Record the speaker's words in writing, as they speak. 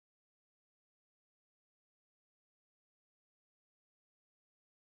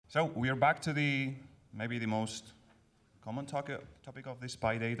So we are back to maybe the most common topic of this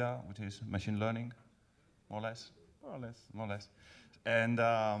PyData, which is machine learning, more or less. And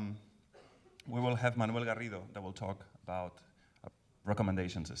we will have Manuel Garrido that will talk about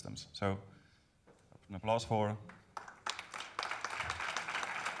recommendation systems. So an applause for.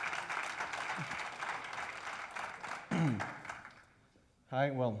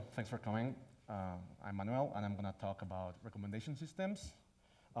 Hi, well, thanks for coming. I'm Manuel, and I'm going to talk about recommendation systems.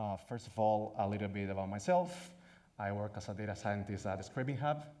 First of all, a little bit about myself. I work as a data scientist at Scraping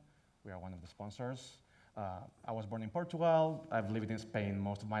Hub. We are one of the sponsors. I was born in Portugal. I've lived in Spain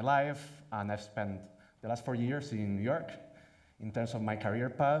most of my life, and I've spent the last 4 years in New York. In terms of my career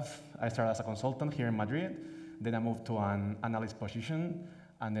path, I started as a consultant here in Madrid. Then I moved to an analyst position,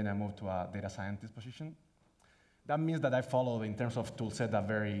 and then I moved to a data scientist position. That means that I followed, in terms of toolset, a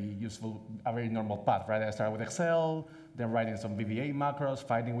very normal path, right? I started with Excel, then writing some VBA macros,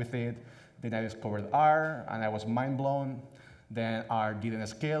 fighting with it. Then I discovered R, and I was mind blown. Then R didn't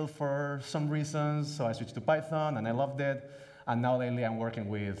scale for some reasons, so I switched to Python, and I loved it. And now lately, I'm working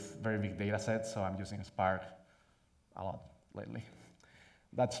with very big data sets, so I'm using Spark a lot lately.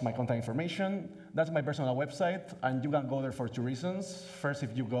 That's my contact information. That's my personal website, and you can go there for 2 reasons. First,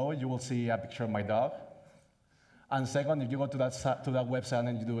 if you go, you will see a picture of my dog. And second, if you go to that website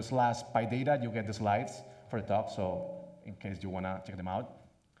and you do /PyData, you get the slides for the talk, so in case you want to check them out.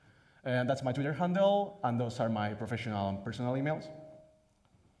 And that's my Twitter handle, and those are my professional and personal emails.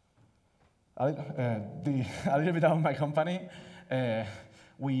 A little bit about my company. The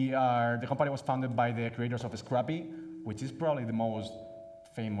company was founded by the creators of Scrappy, which is probably the most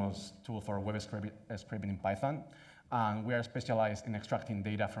famous tool for web scraping in Python. And we are specialized in extracting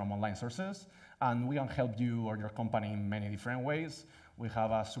data from online sources. And we can help you or your company in many different ways. We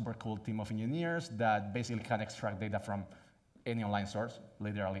have a super cool team of engineers that basically can extract data from any online source,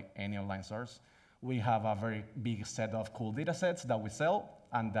 literally any online source. We have a very big set of cool data sets that we sell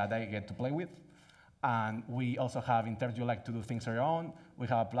and that I get to play with. And we also have, in terms you like to do things on your own, we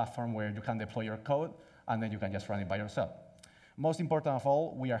have a platform where you can deploy your code, and then you can just run it by yourself. Most important of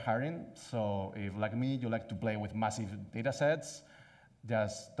all, we are hiring. So if, like me, you like to play with massive data sets,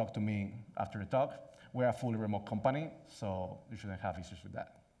 just talk to me after the talk. We're a fully remote company, so you shouldn't have issues with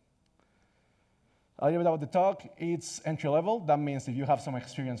that. A little bit about the talk. It's entry level. That means if you have some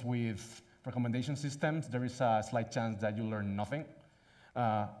experience with recommendation systems, there is a slight chance that you learn nothing.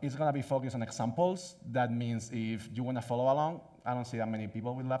 It's going to be focused on examples. That means if you want to follow along, I don't see that many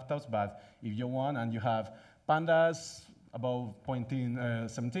people with laptops, but if you want and you have pandas above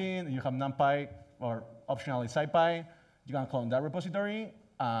 0.17, you have NumPy, or optionally SciPy, you can clone that repository,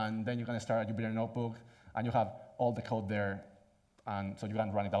 and then you can start a Jupyter notebook, and you have all the code there, and so you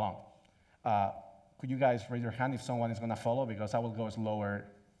can run it along. Could you guys raise your hand if someone is going to follow, because I will go slower.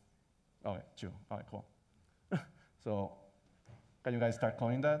 Okay, 2. Okay, cool. So can you guys start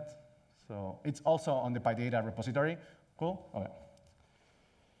cloning that? So it's also on the PyData repository. Cool? Okay.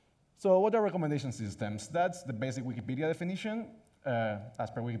 So what are recommendation systems? That's the basic Wikipedia definition.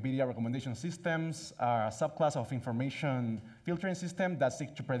 As per Wikipedia, recommendation systems are a subclass of information filtering system that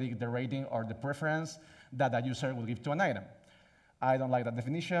seek to predict the rating or the preference that a user will give to an item. I don't like that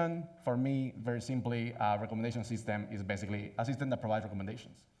definition. For me, very simply, a recommendation system is basically a system that provides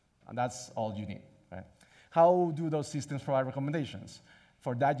recommendations. And that's all you need. Right? How do those systems provide recommendations?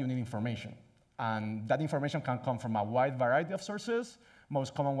 For that, you need information. And that information can come from a wide variety of sources.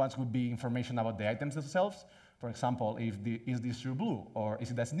 Most common ones would be information about the items themselves. For example, is this shoe blue? Or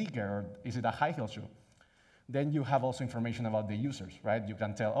is it a sneaker? Or is it a high heel shoe? Then you have also information about the users, right? You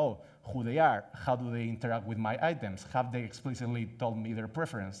can tell, who they are, how do they interact with my items, have they explicitly told me their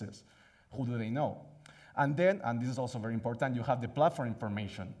preferences, who do they know? And then, and this is also very important, you have the platform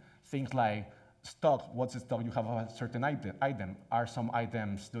information. Things like stock, what's the stock you have of a certain item? Are some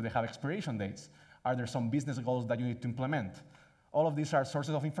items, do they have expiration dates? Are there some business goals that you need to implement? All of these are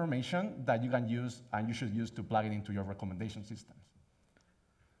sources of information that you can use and you should use to plug it into your recommendation systems.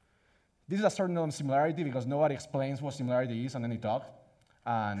 This is a certain of similarity because nobody explains what similarity is on any talk.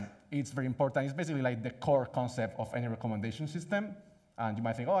 And it's very important. It's basically like the core concept of any recommendation system. And you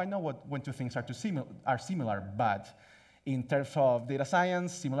might think, I know when 2 things are similar, but in terms of data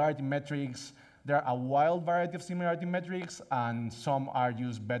science, similarity metrics, there are a wild variety of similarity metrics, and some are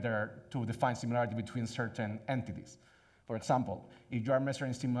used better to define similarity between certain entities. For example, if you are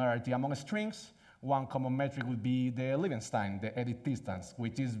measuring similarity among strings, one common metric would be the Liebenstein, the edit distance,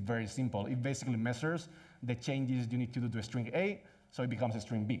 which is very simple. It basically measures the changes you need to do to a string A, so it becomes a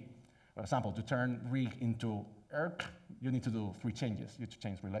string B. For example, to turn rig into ERC, you need to do 3 changes. You need to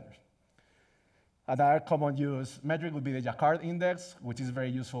change 3 letters. Another common use metric would be the Jacquard index, which is very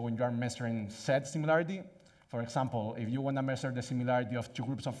useful when you are measuring set similarity. For example, if you want to measure the similarity of two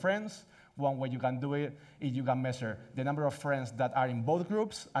groups of friends, one way you can do it is you can measure the number of friends that are in both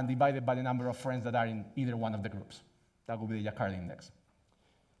groups and divide it by the number of friends that are in either one of the groups. That would be the Jacquard index.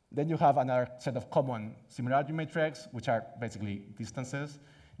 Then you have another set of common similarity metrics, which are basically distances.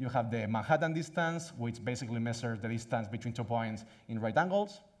 You have the Manhattan distance, which basically measures the distance between 2 points in right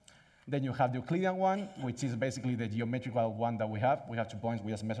angles. Then you have the Euclidean one, which is basically the geometrical one that we have. We have 2 points,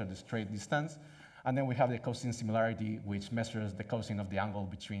 we just measure the straight distance. And then we have the cosine similarity, which measures the cosine of the angle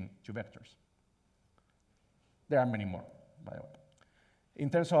between 2 vectors. There are many more, by the way. In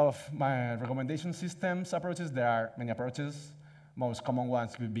terms of my recommendation systems approaches, there are many approaches. Most common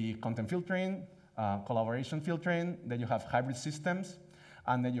ones could be content filtering, collaboration filtering, then you have hybrid systems,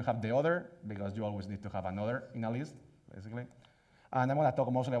 and then you have the other, because you always need to have another in a list, basically. And I'm going to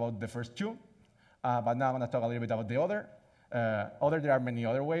talk mostly about the first two, but now I'm going to talk a little bit about the other. There are many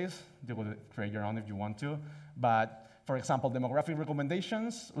other ways. You could create your own if you want to. But for example, demographic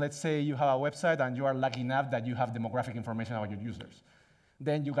recommendations. Let's say you have a website and you are lucky enough that you have demographic information about your users.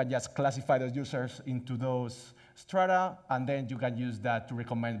 Then you can just classify those users into those strata, and then you can use that to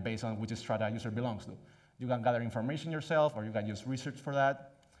recommend based on which strata a user belongs to. You can gather information yourself, or you can use research for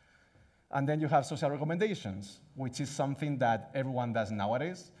that. And then you have social recommendations, which is something that everyone does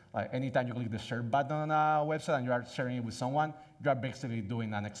nowadays. Like anytime you click the share button on a website and you are sharing it with someone, you are basically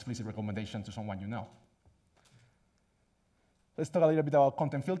doing an explicit recommendation to someone you know. Let's talk a little bit about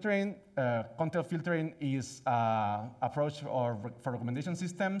content filtering. Content filtering is an approach for recommendation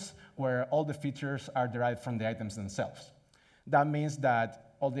systems where all the features are derived from the items themselves. That means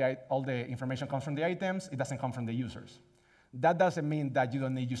that all the information comes from the items, it doesn't come from the users. That doesn't mean that you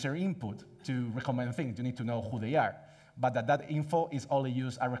don't need user input to recommend things. You need to know who they are. But that info is only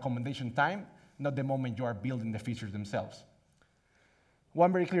used at recommendation time, not the moment you are building the features themselves.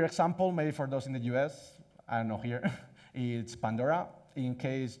 One very clear example, maybe for those in the US, I don't know here, it's Pandora. In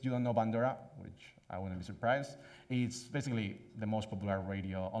case you don't know Pandora, which I wouldn't be surprised, it's basically the most popular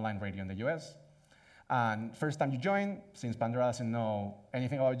online radio in the US. And first time you join, since Pandora doesn't know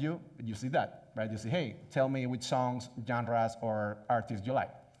anything about you, you see that, right? You say, hey, tell me which songs, genres, or artists you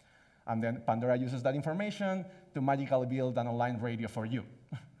like. And then Pandora uses that information to magically build an online radio for you.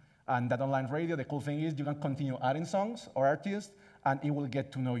 And that online radio, the cool thing is you can continue adding songs or artists, and it will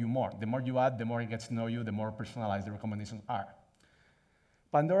get to know you more. The more you add, the more it gets to know you, the more personalized the recommendations are.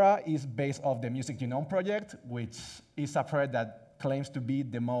 Pandora is based off the Music Genome Project, which is a project that claims to be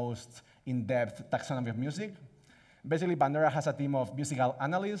the most in-depth taxonomy of music. Basically, Pandora has a team of musical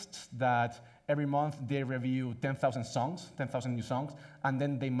analysts that every month they review 10,000 songs, 10,000 new songs, and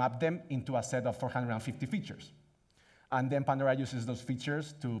then they map them into a set of 450 features. And then Pandora uses those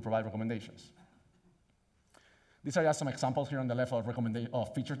features to provide recommendations. These are just some examples here on the left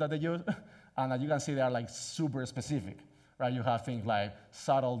of features that they use. And as you can see, they are like super specific, right? You have things like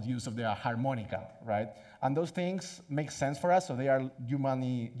subtle use of the harmonica, right? And those things make sense for us, so they are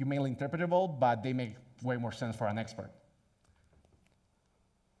humanly interpretable, but they make way more sense for an expert.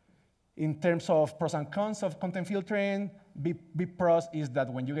 In terms of pros and cons of content filtering, big pros is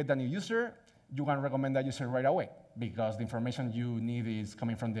that when you get a new user, you can recommend that user right away, because the information you need is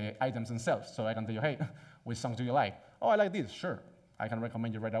coming from the items themselves. So I can tell you, hey, which songs do you like? Oh, I like this, sure. I can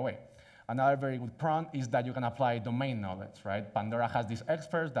recommend you right away. Another very good pro is that you can apply domain knowledge, right? Pandora has these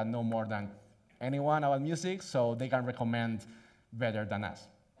experts that know more than anyone about music, so they can recommend better than us.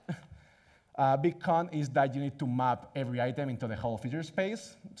 Big con is that you need to map every item into the whole feature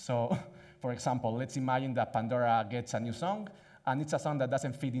space. So, for example, let's imagine that Pandora gets a new song, and it's a song that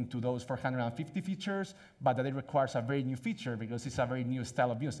doesn't fit into those 450 features, but that it requires a very new feature because it's a very new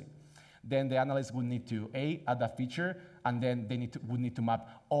style of music. Then the analyst would need to add that feature, and then they would need to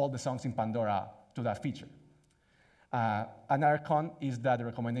map all the songs in Pandora to that feature. Another con is that the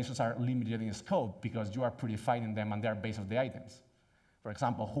recommendations are limited in scope because you are predefining them and they are based on the items. For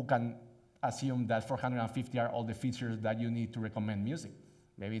example, who can assume that 450 are all the features that you need to recommend music?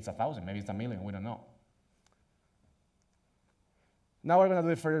 Maybe it's 1,000, maybe it's 1,000,000, we don't know. Now we're going to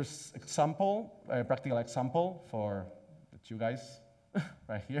do the first example, a practical example for the two guys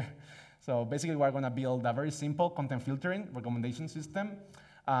right here. So basically, we're going to build a very simple content filtering recommendation system,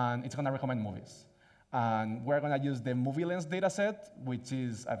 and it's going to recommend movies. And we're going to use the movie lens dataset, which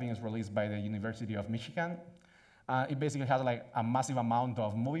is, I think, is released by the University of Michigan. It basically has like a massive amount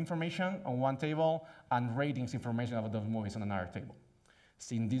of movie information on one table and ratings information about those movies on another table.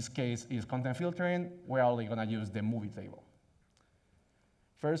 So in this case, is content filtering. We're only going to use the movie table.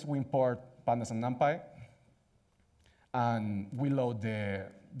 First, we import pandas and numpy, and we load the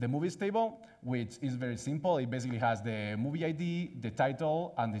the movies table, which is very simple. It basically has the movie ID, the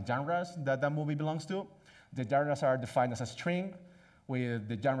title, and the genres that that movie belongs to. The genres are defined as a string, with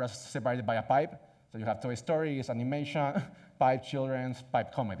the genres separated by a pipe. So you have Toy Stories, animation, pipe children's,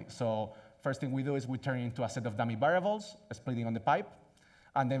 pipe comedy. So first thing we do is we turn it into a set of dummy variables, splitting on the pipe.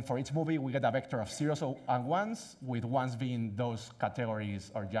 And then for each movie, we get a vector of zeros and ones, with ones being those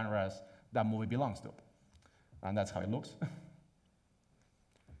categories or genres that movie belongs to. And that's how it looks.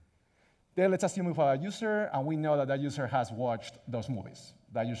 Then let's assume we have a user, and we know that that user has watched those movies.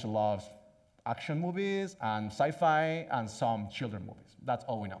 That user loves action movies and sci-fi and some children movies. That's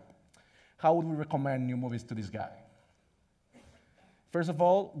all we know. How would we recommend new movies to this guy? First of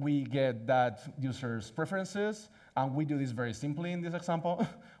all, we get that user's preferences, and we do this very simply in this example.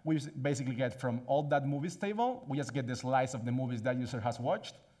 We basically get from all that movies table, we just get the slice of the movies that user has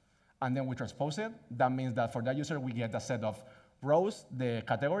watched, and then we transpose it. That means that for that user, we get a set of rows, the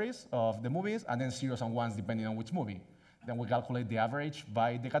categories of the movies, and then zeros and ones depending on which movie. Then we calculate the average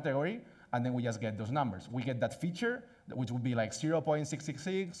by the category, and then we just get those numbers. We get that feature, which would be like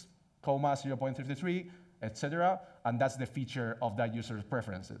 0.666, 0.33, etc., and that's the feature of that user's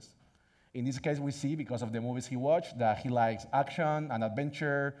preferences. In this case, we see, because of the movies he watched, that he likes action and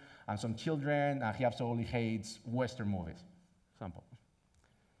adventure and some children, and he absolutely hates Western movies, example.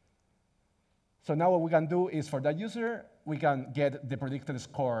 So now what we can do is, for that user, we can get the predicted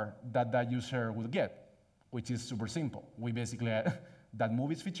score that that user will get, which is super simple. We basically get that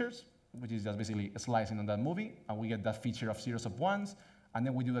movie's features, which is just basically slicing on that movie, and we get that feature of zeros of ones, and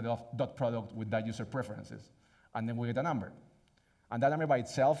then we do the dot product with that user preferences, and then we get a number. And that number by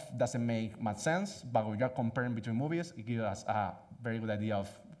itself doesn't make much sense, but when you're comparing between movies, it gives us a very good idea of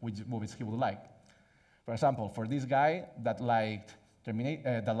which movies he would like. For example, for this guy that liked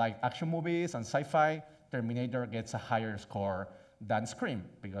action movies and sci-fi, Terminator gets a higher score than Scream,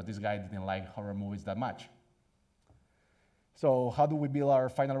 because this guy didn't like horror movies that much. So how do we build our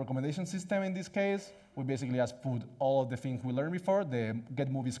final recommendation system in this case? We basically just put all of the things we learned before, the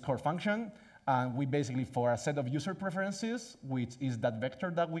getMovieScore function, and we basically, for a set of user preferences, which is that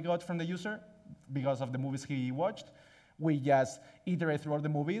vector that we got from the user because of the movies he watched, we just iterate through all the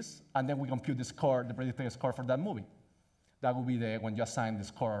movies, and then we compute the score, the predicted score for that movie. That would be when you assign the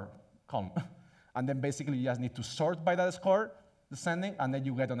score column. And then basically you just need to sort by that score, descending, and then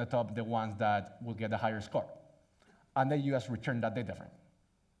you get on the top the ones that will get a higher score. And then you just return that data frame.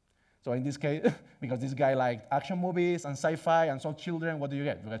 So in this case, because this guy liked action movies and sci-fi and some children, what do you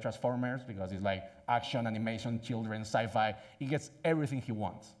get? You get Transformers, because it's like action, animation, children, sci-fi. He gets everything he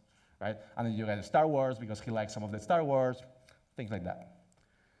wants, right? And then you get Star Wars, because he likes some of the Star Wars, things like that.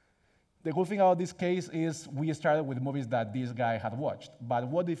 The cool thing about this case is we started with movies that this guy had watched. But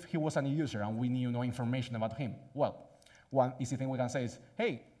what if he was a new user and we knew no information about him? Well, one easy thing we can say is,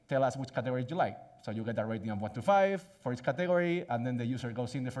 hey, tell us which category you like. So you get a rating of 1 to 5 for each category, and then the user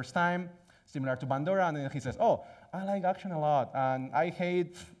goes in the first time, similar to Pandora, and then he says, oh, I like action a lot, and I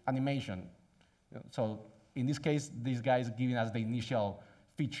hate animation. So in this case, this guy is giving us the initial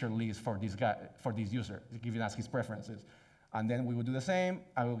feature list for this guy, for this user, giving us his preferences. And then we would do the same,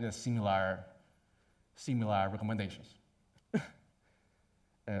 and we'll get similar recommendations.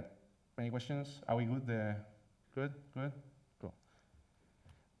 Any questions? Are we good? Good? Cool.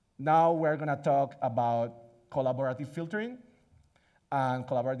 Now we're going to talk about collaborative filtering. And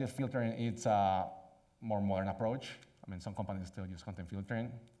collaborative filtering is a more modern approach. I mean, some companies still use content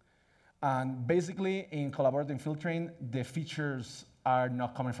filtering. And basically, in collaborative filtering, the features are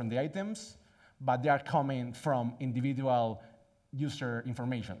not coming from the items, but they are coming from individual user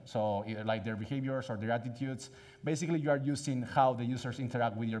information. So either like their behaviors or their attitudes. Basically, you are using how the users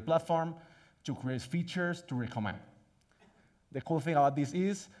interact with your platform to create features to recommend. The cool thing about this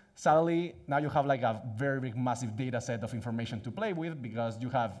is, sadly, now you have like a very big, massive data set of information to play with because you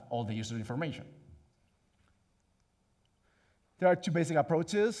have all the user information. There are two basic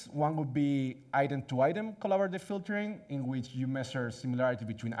approaches. One would be item-to-item collaborative filtering, in which you measure similarity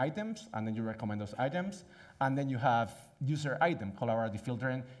between items, and then you recommend those items. And then you have user-item collaborative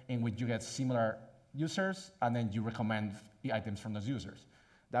filtering, in which you get similar users, and then you recommend the items from those users.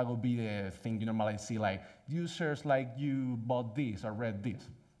 That would be the thing you normally see, like users like you bought this or read this.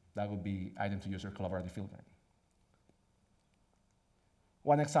 That would be item-to-user collaborative filtering.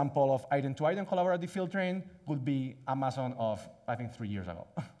 One example of item-to-item collaborative filtering would be Amazon of, I think, 3 years ago.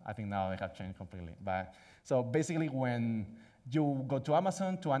 I think now they have changed completely. But so basically, when you go to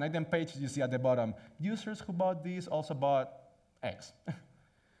Amazon, to an item page, you see at the bottom, users who bought this also bought X.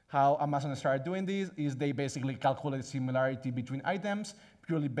 How Amazon started doing this is they basically calculate similarity between items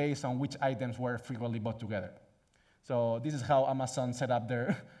purely based on which items were frequently bought together. So this is how Amazon set up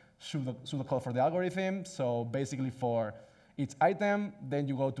their pseudocode for the algorithm. So basically for each item, then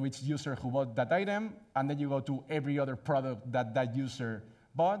you go to each user who bought that item, and then you go to every other product that that user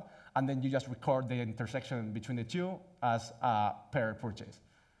bought, and then you just record the intersection between the two as a pair purchase.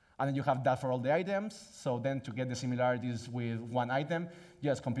 And then you have that for all the items. So then to get the similarities with one item, you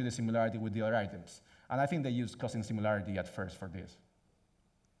just compute the similarity with the other items. And I think they use cousin similarity at first for this.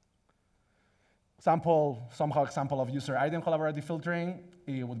 Somehow example of user item collaborative filtering,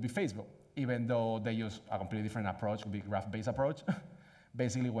 it would be Facebook, even though they use a completely different approach, would be graph-based approach.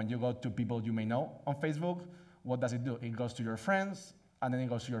 Basically, when you go to people you may know on Facebook, what does it do? It goes to your friends, and then it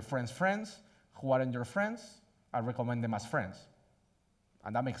goes to your friends' friends, who aren't your friends, and recommend them as friends.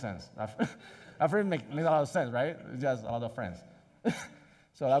 And that makes sense. That really makes a lot of sense, right? It's just a lot of friends.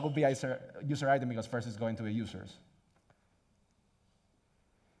 So that would be a user item because first it's going to the users.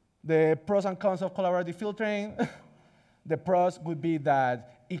 The pros and cons of collaborative filtering. The pros would be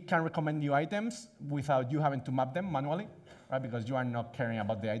that it can recommend new items without you having to map them manually, right? Because you are not caring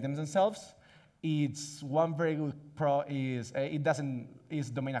about the items themselves. It's one very good pro is it's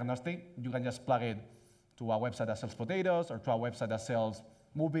domain agnostic. You can just plug it to a website that sells potatoes or to a website that sells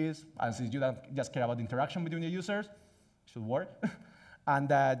movies. And since you don't just care about the interaction between the users, it should work. And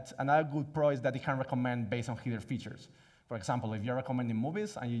that another good pro is that it can recommend based on hidden features. For example, if you're recommending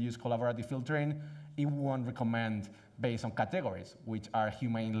movies and you use collaborative filtering, it won't recommend based on categories, which are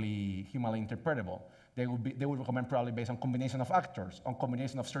humanly interpretable. They would recommend probably based on combination of actors, on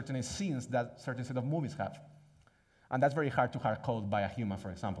combination of certain scenes that certain set of movies have. And that's very hard to hard code by a human,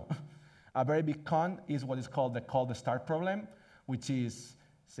 for example. A very big con is what is called the call the start problem, which is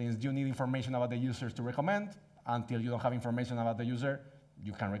since you need information about the users to recommend, until you don't have information about the user,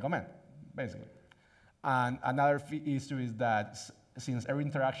 you can recommend, basically. And another issue is that since every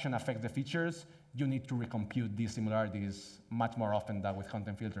interaction affects the features, you need to recompute these similarities much more often than with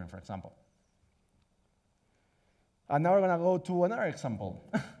content filtering, for example. And now we're going to go to another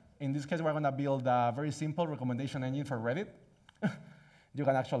example. In this case, we're going to build a very simple recommendation engine for Reddit. You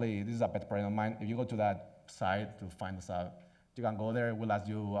can actually, this is a pet project of mine. If you go to that site to find this out, you can go there. It will ask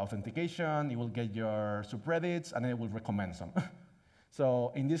you authentication. It will get your subreddits, and then it will recommend some.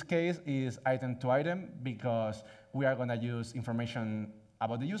 So in this case, it's item to item, because we are going to use information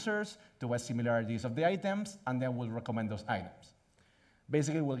about the users to what similarities of the items, and then we'll recommend those items.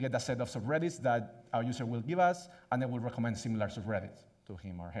 Basically, we'll get a set of subreddits that our user will give us, and then we'll recommend similar subreddits to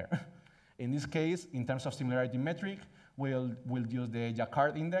him or her. In this case, in terms of similarity metric, we'll use the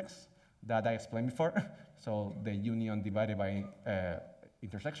Jacquard index that I explained before, so the union divided by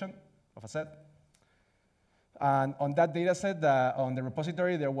intersection of a set. And on that data set, on the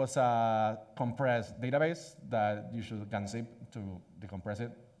repository, there was a compressed database that you can zip to decompress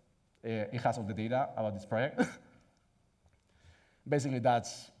it. It has all the data about this project. Basically,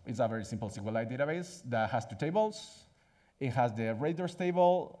 it's a very simple SQLite database that has two tables. It has the raters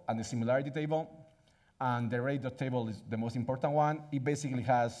table and the similarity table. And the rater table is the most important one. It basically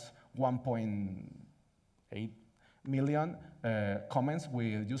has 1.8 million comments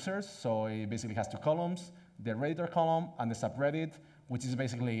with users. So it basically has two columns, the rater column and the subreddit, which is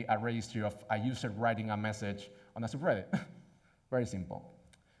basically a registry of a user writing a message on a subreddit. Very simple.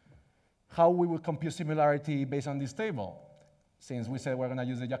 How we will compute similarity based on this table? Since we said we're going to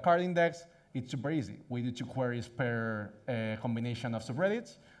use the Jacquard index, it's super easy. We do 2 queries per combination of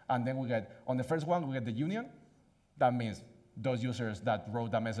subreddits, and then we get, on the first one, we get the union. That means those users that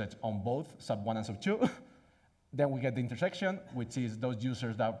wrote a message on both sub1 and sub2. Then we get the intersection, which is those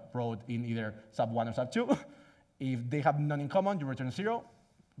users that wrote in either sub1 or sub2. If they have none in common, you return 0.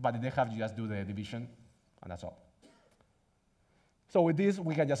 But if they have, you just do the division, and that's all. So with this,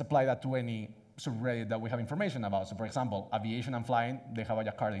 we can just apply that to any subreddit that we have information about. So for example, aviation and flying, they have a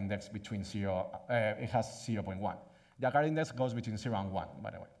Jacquard index between 0, it has 0.1. Jacquard index goes between 0 and 1,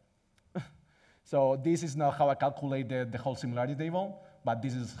 by the way. So this is not how I calculated the whole similarity table, but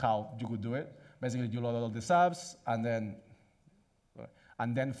this is how you could do it. Basically, you load all the subs, and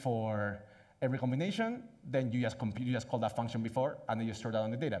then for every combination, then you just call that function before, and then you store that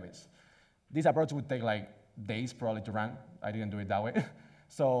on the database. This approach would take like days probably to run. I didn't do it that way.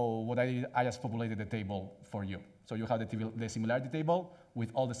 So what I did, I just populated the table for you. So you have the similarity table with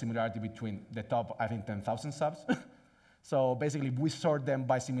all the similarity between the top, I think, 10,000 subs. So basically, we sort them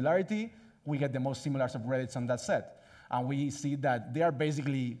by similarity. We get the most similar subreddits on that set. And we see that they are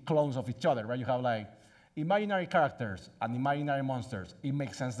basically clones of each other, right? You have like imaginary characters and imaginary monsters. It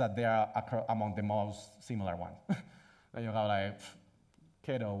makes sense that they are among the most similar ones. Then you have like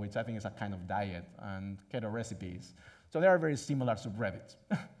keto, which I think is a kind of diet, and keto recipes. So they are very similar subreddits.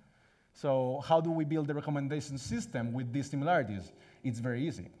 So how do we build the recommendation system with these similarities? It's very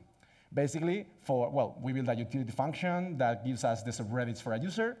easy. Basically, we build a utility function that gives us the subreddits for a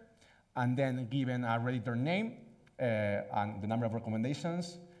user, and then given a Redditor name and the number of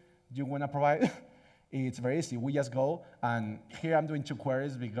recommendations you want to provide, it's very easy. We just go, and here I'm doing 2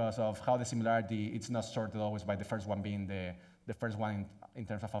 queries because of how the similarity, it's not sorted always by the first one being the first one in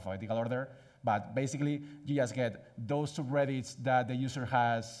terms of alphabetical order. But basically, you just get those subreddits that the user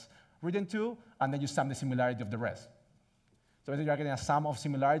has written to, and then you sum the similarity of the rest. So basically, you're getting a sum of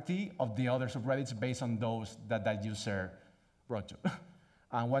similarity of the other subreddits based on those that that user wrote to.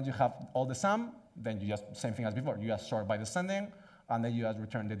 And once you have all the sum, then you just, same thing as before, you just sort by descending, and then you just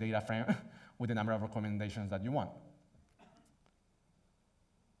return the data frame with the number of recommendations that you want.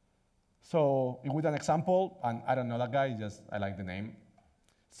 So with an example, and I don't know that guy, just I like the name.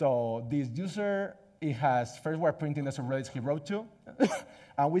 So this user, it has, first we're printing the subreddits he wrote to,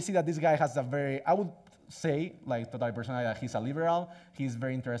 and we see that this guy has a very, I would say, like totally personally, that he's a liberal. He's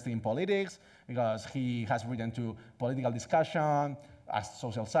very interested in politics because he has written to political discussion, as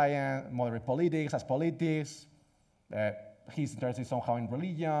social science, moderate politics, as politics. He's interested somehow in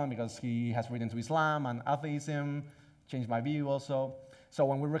religion because he has written to Islam and atheism, changed my view also. So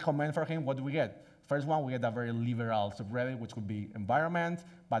when we recommend for him, what do we get? First one, we get a very liberal subreddit, which could be environment,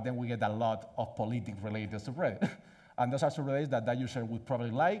 but then we get a lot of politics-related subreddit. And those are subreddits that that user would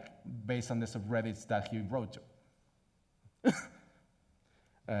probably like based on the subreddits that he wrote to.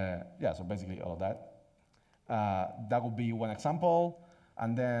 Yeah, so basically all of that. That would be one example.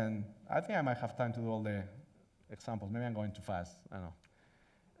 And then I think I might have time to do all the examples. Maybe I'm going too fast. I don't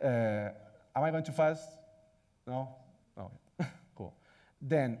know. Am I going too fast? No? Oh, cool.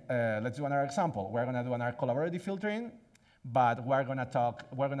 Then let's do another example. We're going to do another collaborative filtering, but we're going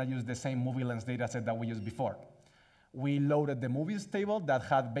to use the same movie lens data set that we used before. We loaded the movies table that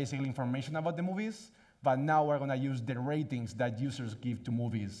had basically information about the movies, but now we're going to use the ratings that users give to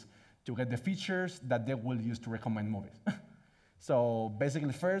movies to get the features that they will use to recommend movies. So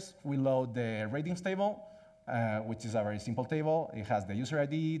basically first, we load the ratings table, which is a very simple table. It has the user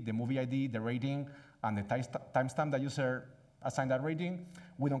ID, the movie ID, the rating, and the timestamp that user assigned that rating.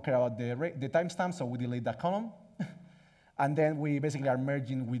 We don't care about the timestamp, so we delete that column. And then we basically are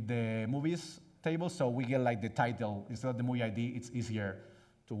merging with the movies table, so we get like the title. Instead of the movie ID, it's easier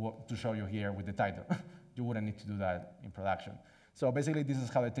to show you here with the title. You wouldn't need to do that in production. So basically, this is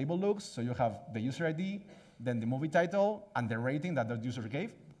how the table looks. So you have the user ID, then the movie title, and the rating that the user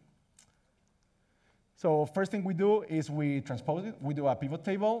gave. So first thing we do is we transpose it. We do a pivot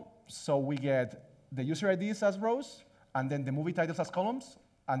table. So we get the user IDs as rows, and then the movie titles as columns.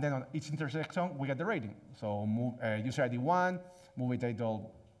 And then on each intersection, we get the rating. So user ID 1, movie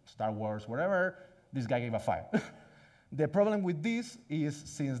title, Star Wars, whatever, this guy gave a 5. The problem with this is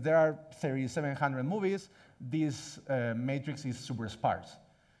since there are 3,700 movies, this matrix is super sparse.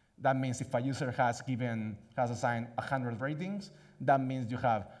 That means if a user has assigned 100 ratings, that means you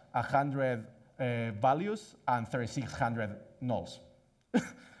have 100 values and 3,600 nulls.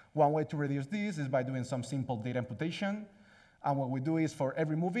 One way to reduce this is by doing some simple data imputation. And what we do is for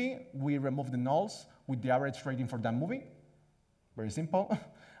every movie, we remove the nulls with the average rating for that movie. Very simple.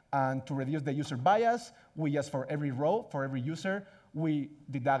 And to reduce the user bias, we just for every row, for every user, we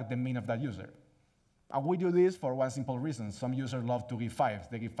deduct the mean of that user. And we do this for one simple reason. Some users love to give 5s.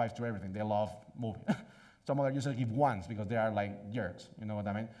 They give 5s to everything. They love movie. Some other users give 1s because they are like jerks. You know what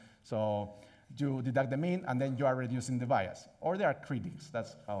I mean? So you deduct the mean, and then you are reducing the bias. Or they are critics.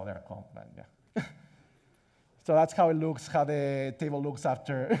 That's how they're called. But yeah. So that's how it looks, how the table looks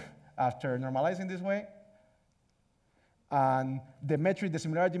after normalizing this way. And the metric, the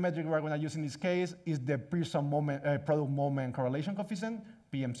similarity metric we're going to use in this case is the product moment correlation coefficient,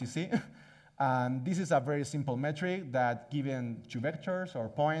 PMCC. And this is a very simple metric that, given 2 vectors or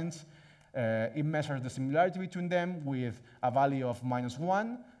points, it measures the similarity between them with a value of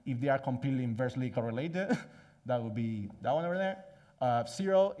 -1 if they are completely inversely correlated. That would be that one over there.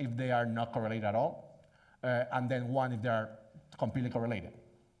 0 if they are not correlated at all. And then 1 if they are completely correlated.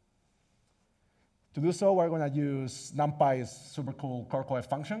 To do so, we're going to use NumPy's super cool core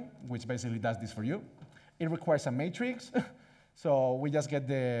function, which basically does this for you. It requires a matrix. So we just get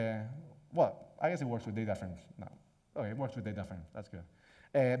well, I guess it works with data frames. No. Okay, it works with data frames. That's good.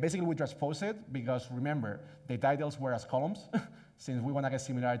 Basically, we transpose it because, remember, the titles were as columns. Since we want to get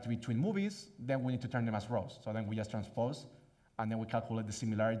similarity between movies, then we need to turn them as rows. So then we just transpose, and then we calculate the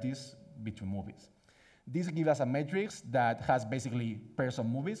similarities between movies. This gives us a matrix that has basically pairs of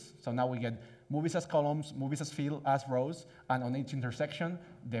movies. So now we get movies as columns, movies as rows, and on each intersection,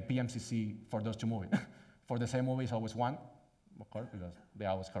 the PMCC for those 2 movies. For the same movie, it's always 1. of course, because they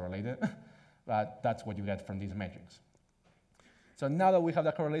always correlated. But that's what you get from this matrix. So now that we have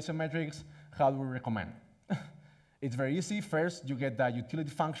the correlation matrix, how do we recommend? It's very easy. First, you get the utility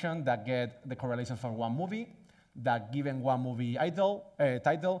function that get the correlation for one movie. That given one movie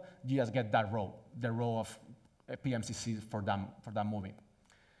title, you just get that row, the row of PMCCs for that movie.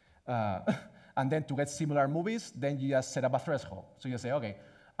 And then to get similar movies, then you just set up a threshold. So you say, OK,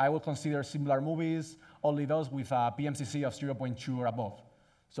 I will consider similar movies only those with a PMCC of 0.2 or above.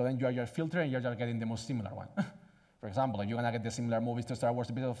 So then you are just filtering, and you're just getting the most similar one. For example, if you're going to get the similar movies to Star Wars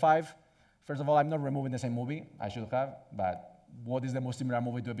Episode 5, first of all, I'm not removing the same movie. I should have. But what is the most similar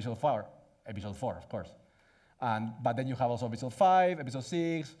movie to Episode 4? Episode 4, of course. But then you have also Episode 5, Episode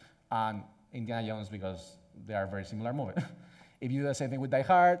 6, and Indiana Jones, because they are very similar movies. If you do the same thing with Die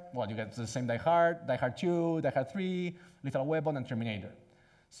Hard, well, you get the same Die Hard 2, Die Hard 3, Lethal Weapon, and Terminator.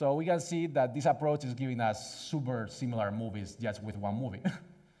 So we can see that this approach is giving us super similar movies just with one movie.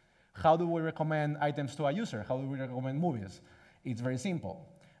 How do we recommend items to a user? How do we recommend movies? It's very simple.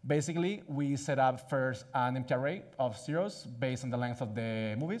 Basically, we set up first an empty array of zeros based on the length of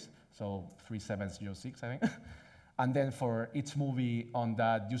the movies, so 3706, I think. And then for each movie on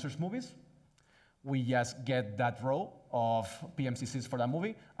that user's movies, we just get that row of PMCCs for that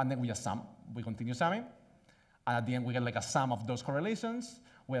movie, and then we just sum. We continue summing. And at the end, we get like a sum of those correlations.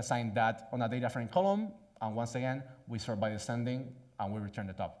 We assign that on a data frame column. And once again, we sort by descending, and we return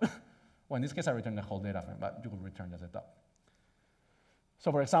the top. Well, in this case, I return the whole data frame, but you could return just the top.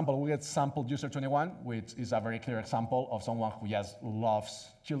 So for example, we get sampled user 21, which is a very clear example of someone who just loves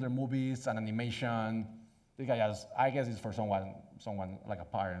children movies and animation. This guy just, I guess it's for someone like a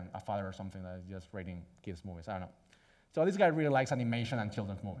parent, a father or something that is just rating kids' movies. I don't know. So this guy really likes animation and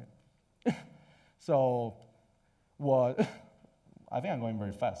children's movies. So what, I think I'm going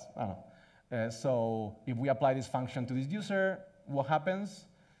very fast. I don't know. So if we apply this function to this user, what happens?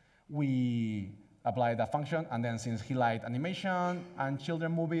 We apply that function, and then since he liked animation and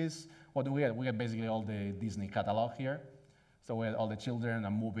children movies, what do we get? We get basically all the Disney catalog here. So we have all the children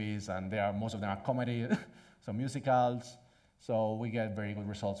and movies, and most of them are comedy, so musicals. So we get very good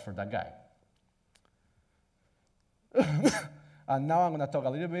results for that guy. And now I'm going to talk a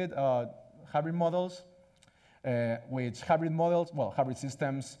little bit about hybrid models, which hybrid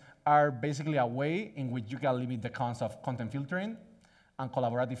systems are basically a way in which you can limit the counts of content filtering and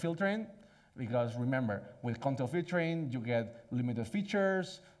collaborative filtering. Because remember, with content filtering, you get limited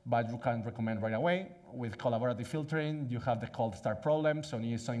features, but you can't recommend right away. With collaborative filtering, you have the cold start problem, so you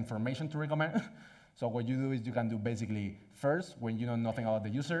need some information to recommend. So what you do is you can do basically first, when you know nothing about the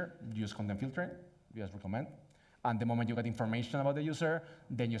user, use content filtering, you just recommend. And the moment you get information about the user,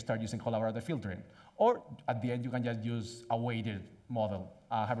 then you start using collaborative filtering. Or at the end, you can just use a weighted model,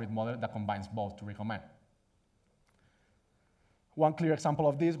 a hybrid model that combines both to recommend. One clear example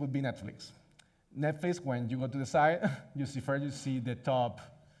of this would be Netflix. Netflix, when you go to the site, you see the top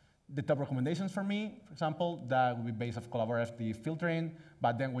recommendations for me, for example. That would be based on collaborative filtering.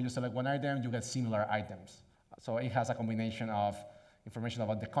 But then when you select one item, you get similar items. So it has a combination of information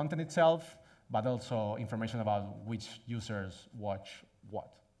about the content itself, but also information about which users watch what,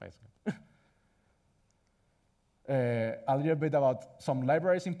 basically. A little bit about some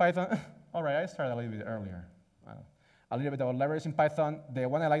libraries in Python. All right, I started a little bit earlier. A little bit about libraries in Python. The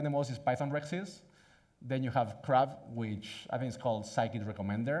one I like the most is Python Rexes. Then you have Crab, which I think is called Scikit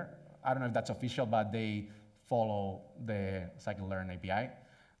Recommender. I don't know if that's official, but they follow the scikit-learn API.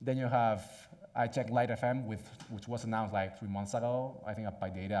 Then you have, I checked LightFM, which was announced like 3 months ago, I think at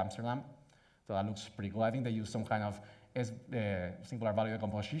PyData Amsterdam. So that looks pretty cool. I think they use some kind of singular value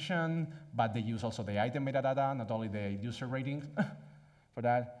decomposition, but they use also the item metadata, not only the user ratings for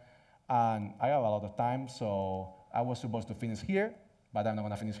that. And I have a lot of time, so I was supposed to finish here, but I'm not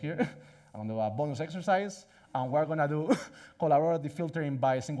going to finish here. I'm going to do a bonus exercise, and we're going to do collaborative filtering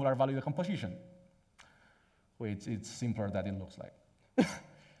by singular value decomposition, which is simpler than it looks like.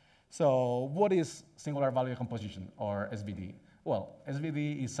 So what is singular value decomposition, or SVD? Well,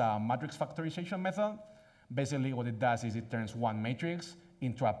 SVD is a matrix factorization method. Basically, what it does is it turns one matrix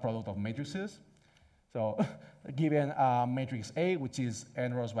into a product of matrices. So given a matrix A, which is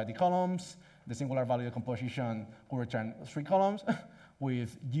n rows by the columns, the singular value decomposition will return 3 columns,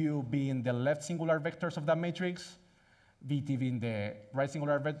 with U being the left singular vectors of that matrix, VT being the right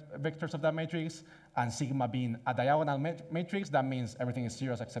singular vectors of that matrix, and sigma being a diagonal matrix. That means everything is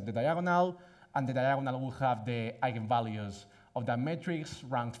zeros except the diagonal, and the diagonal will have the eigenvalues of that matrix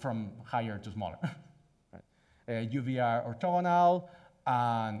ranked from higher to smaller. UV are orthogonal,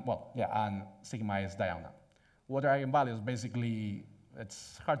 and and sigma is diagonal. What are eigenvalues? Basically,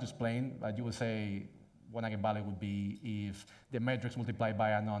 it's hard to explain, but you would say one eigenvalue would be if the matrix multiplied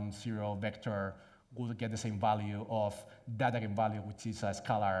by a non-zero vector would get the same value of that eigenvalue, which is a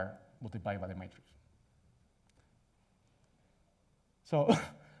scalar multiplied by the matrix. So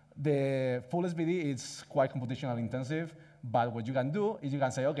the full SVD is quite computationally intensive, but what you can do is you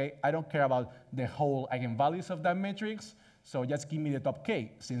can say, okay, I don't care about the whole eigenvalues of that matrix, so just give me the top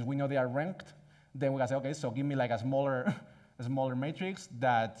k. Since we know they are ranked, then we can say, okay, so give me like a smaller, a smaller matrix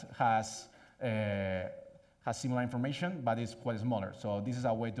that has similar information, but is quite smaller. So this is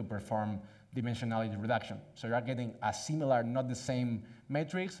a way to perform dimensionality reduction. So you are getting a similar, not the same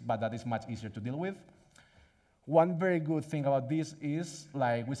matrix, but that is much easier to deal with. One very good thing about this is,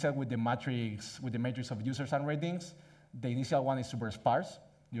 like we said with the matrix of users and ratings, the initial one is super sparse.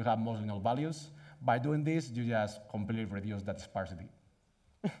 You have mostly null values. By doing this, you just completely reduce that sparsity.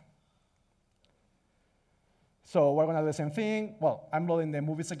 So we're going to do the same thing. Well, I'm loading the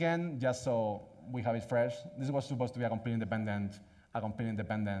movies again, just so we have it fresh. This was supposed to be a completely independent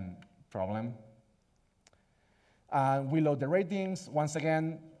problem. We load the ratings. Once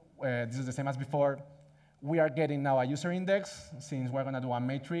again, this is the same as before. We are getting now a user index, since we're going to do a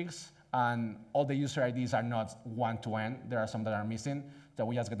matrix, and all the user IDs are not one-to-n. There are some that are missing, so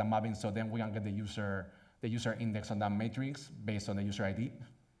we just get a mapping, so then we can get the user index on that matrix based on the user ID.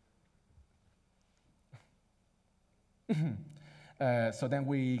 So then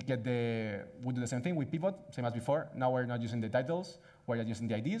we do the same thing, we pivot, same as before. Now we're not using the titles, we're just using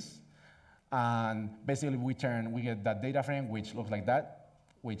the IDs. And basically we get that data frame, which looks like that,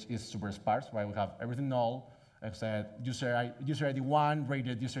 which is super sparse, right? We have everything null, except user ID 1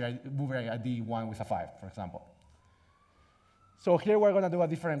 rated mover ID 1 with a 5, for example. So here we're going to do a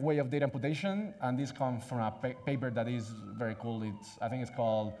different way of data imputation, and this comes from a paper that is very cool. I think it's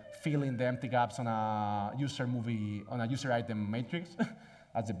called Filling the Empty Gaps on a user item matrix.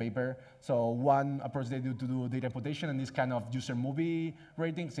 That's the paper. So one approach they do to do data imputation in this kind of user movie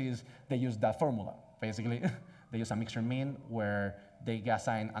ratings is they use that formula. Basically, they use a mixture mean where they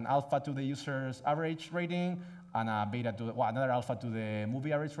assign an alpha to the user's average rating and a beta to another alpha to the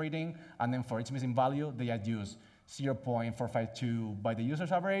movie average rating, and then for each missing value, they just use 0.452 by the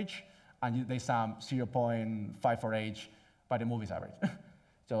user's average, and they sum 0.54h by the movie's average.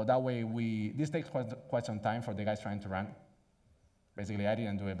 So that way, this takes quite some time for the guys trying to run. Basically, I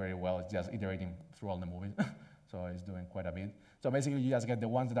didn't do it very well. It's just iterating through all the movies. So it's doing quite a bit. So basically, you just get the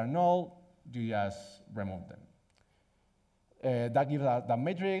ones that are null, you just remove them. That gives us the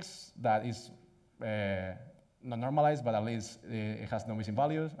matrix that is not normalized, but at least it has no missing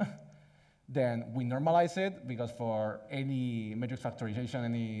values. Then we normalize it, because for any matrix factorization,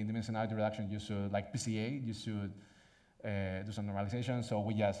 any dimensionality reduction, you should, like PCA, you should do some normalization. So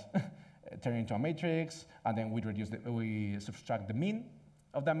we just turn it into a matrix, and then we subtract the mean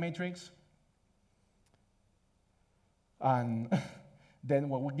of that matrix. And then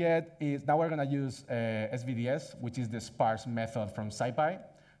what we get is, now we're going to use SVDS, which is the sparse method from SciPy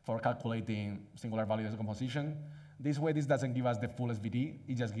for calculating singular value decomposition. This way, this doesn't give us the full SVD.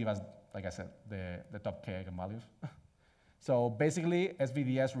 It just gives us, like I said, the top k eigenvalues. So basically,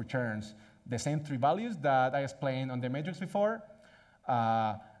 SVDS returns the same 3 values that I explained on the matrix before.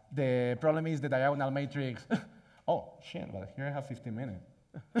 The problem is the diagonal matrix. Oh, shit, but here I have 15 minutes.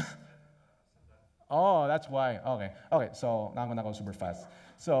 Oh, that's why. Okay, so now I'm going to go super fast.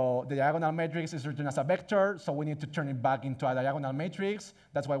 So the diagonal matrix is returned as a vector, so we need to turn it back into a diagonal matrix.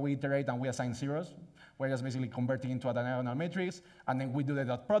 That's why we iterate and we assign zeros. We're just basically converting into a diagonal matrix, and then we do the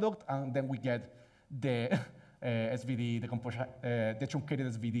dot product, and then we get the SVD, the truncated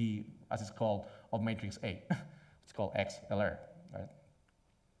SVD, as it's called, of matrix A. It's called XLR, right?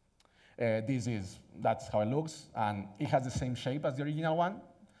 That's how it looks, and it has the same shape as the original one.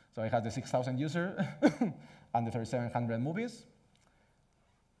 So it has the 6,000 users and the 3,700 movies.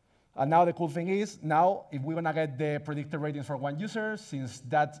 And now the cool thing is, now if we're gonna get the predicted ratings for one user, since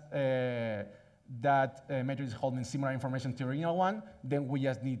that matrix is holding similar information to the original one, then we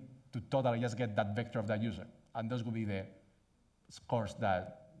just need to totally just get that vector of that user. And those will be the scores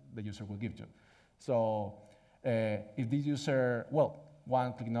that the user will give to. So if this user, well,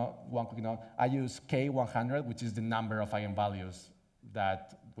 one quick note, I use K100, which is the number of eigenvalues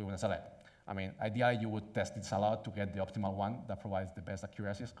that we want to select. I mean, ideally, you would test this a lot to get the optimal one that provides the best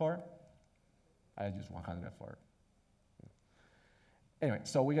accuracy score. I use 100 for. Anyway,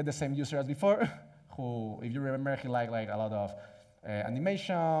 so we get the same user as before, who, if you remember, he liked like a lot of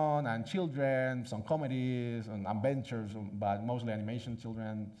animation and children, some comedies and adventures, but mostly animation,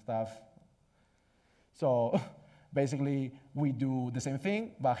 children stuff. So basically, we do the same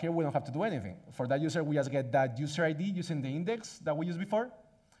thing, but here we don't have to do anything. For that user, we just get that user ID using the index that we used before,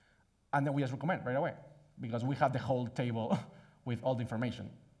 and then we just recommend right away. because we have the whole table with all the information.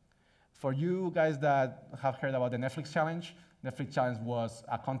 For you guys that have heard about the Netflix Challenge was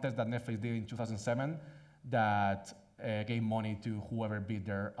a contest that Netflix did in 2007 that gave money to whoever beat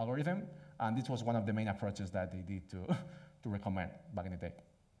their algorithm. And this was one of the main approaches that they did to recommend back in the day.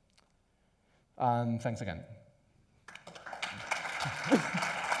 And thanks again.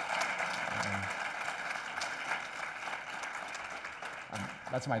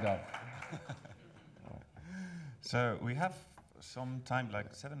 That's my dog. So we have some time,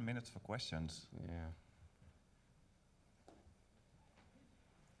 like 7 minutes for questions. Yeah.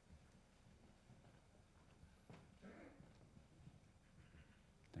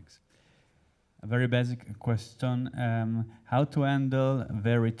 Thanks. A very basic question, how to handle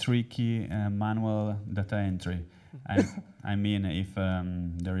very tricky manual data entry? I mean, if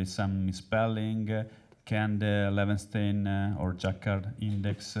there is some misspelling, can the Levenstein or Jacquard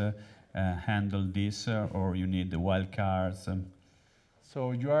index handle this, or you need the wildcards?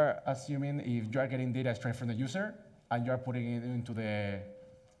 So you are assuming if you are getting data straight from the user and you are putting it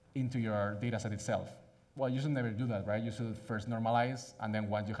into your data set itself. Well, you should never do that, right? You should first normalize, and then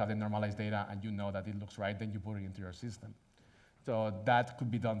once you have the normalized data and you know that it looks right, then you put it into your system. So that could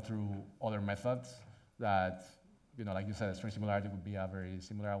be done through other methods that, like you said, string similarity would be a very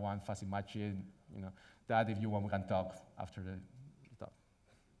similar one, fuzzy matching, that if you want, we can talk after the talk.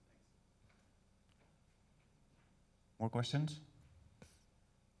 More questions?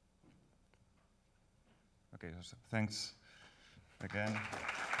 Okay, so thanks again.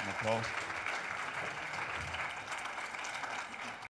 An applause.